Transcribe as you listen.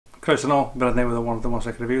Croeso nôl, bydd newydd o One of the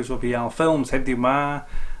Most Reviews o BL Films. Heddiw ma,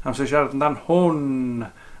 am sy'n siarad amdan hwn,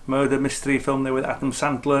 Murder Mystery, ffilm newydd Adam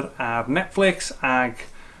Sandler ar Netflix, ag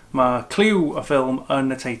mae cliw y ffilm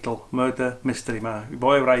yn y teitl, Murder Mystery. Mae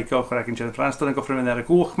boi o wraig o chwarae gen Jennifer Aniston yn goffrin mynd ar y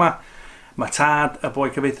gwch ma. Mae tad y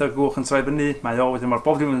boi cyfeithio gwch yn troi fyny, mae o wedyn mae'r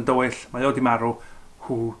bob dim yn dywyll, mae o di marw.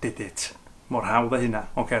 Who did it? Mor hawdd a hynna.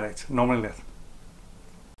 Oce, reit, nomiliad.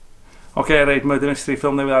 Oce, reit, Murder Mystery,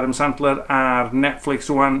 ffilm newydd Adam Sandler ar Netflix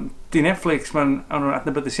rwan. Di Netflix, mae'n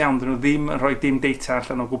adnabyddus iawn, dyn nhw ddim yn rhoi dim data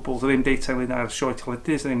allan o gwbl, so ddim data ynglyn â'r sioe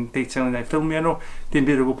teledu, so ddim data ynglyn â'r ffilmio nhw, dim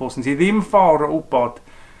byd o gwbl, sy'n ti ddim ffordd o wybod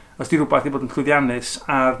os di rhywbeth i bod yn llwyddiannus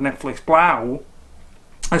ar Netflix blaw,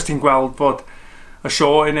 os ti'n gweld bod y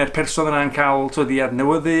sioe neu'r person yna'n cael twyddiad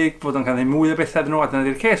newyddig, bod o'n cael ei mwy o bethau dyn nhw, a dyna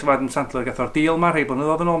di'r ces o Adam Sandler gath o'r deal ma, rhai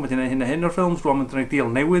blynyddoedd yn ôl, mae di'n hyn a hyn o'r ffilms, rwan mae'n dynnu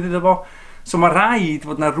deal newydd iddo fo. So mae rhaid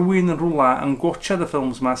fod na rhywun yn rhywle yn gwachod y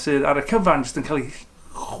ffilms ma sydd ar y cyfan jyst yn cael ei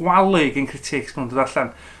chwalu gen critics pan nhw'n dod allan.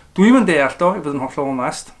 Dwi'm yn deall do, i fod yn hollol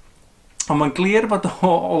onest, ond mae'n glir bod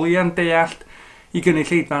o lia'n deall i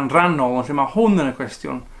gynulleidfa'n rannol, ond lle mae hwn yn y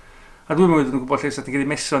cwestiwn. A dwi'n mynd yn gwybod lle sydd wedi cael ei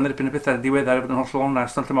meso yn erbyn y pethau diweddar i fod yn hollol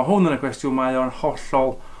onest, ond lle mae hwn yn y cwestiwn, mae o'n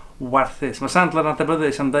hollol warthus. Mae Sandler yn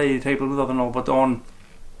adnabyddus am ddeud rhai blynyddoedd yn ôl bod o'n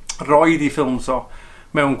roed i ffilms o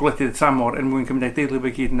mewn gwledydd tramor er mwyn cymryd deulu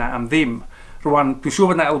fe gyd yna am ddim. Rwan, dwi'n siŵr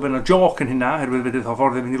bod yna elfen o joc yn hynna, herwydd fe dydd o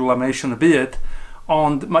ffordd i fynd i rwla mae eisiau yn y byd,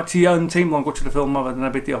 ond mae ti yn teimlo'n gwachod y ffilm o fod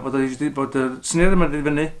yna beth bod y syniad yma wedi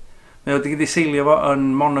fyny, mae o wedi gyda seilio fo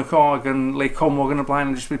yn Monaco ac yn Lake Como ac yn y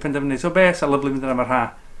blaen, yn jyst wedi penderfynu, so be, sa lyflu mynd yna mae'r ha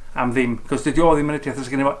am ddim, cos dydi o ddim yn edrych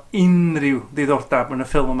os gen i fo unrhyw ddiddordeb yn y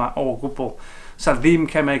ffilm yma o gwbl. Sa ddim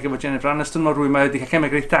cemeg efo Jennifer Aniston, mae rhywun wedi cael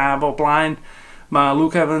cemeg reit da fo blaen. Mae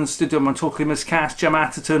Luke Evans, mae'n totally miscast, Gemma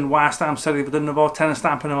Atherton, wast amser i fod yno fo, ten y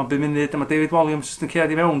stamp yna, mae'n 5 munud, a mae David Williams jyst yn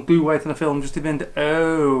cyrraedd i mewn dwywaith yn y ffilm, jyst i fynd,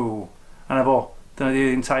 yna fo, dyna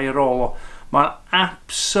di'r entire rôl o. Mae'n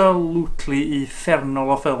absolutely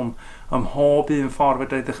uffernol o ffilm, ym mhob un ffordd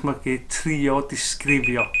fedra i ddychmygu trio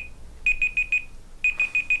disgrifio.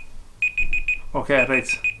 Oce,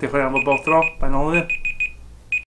 reit, diolch yn fawr am fod dro, bain ôl iddi.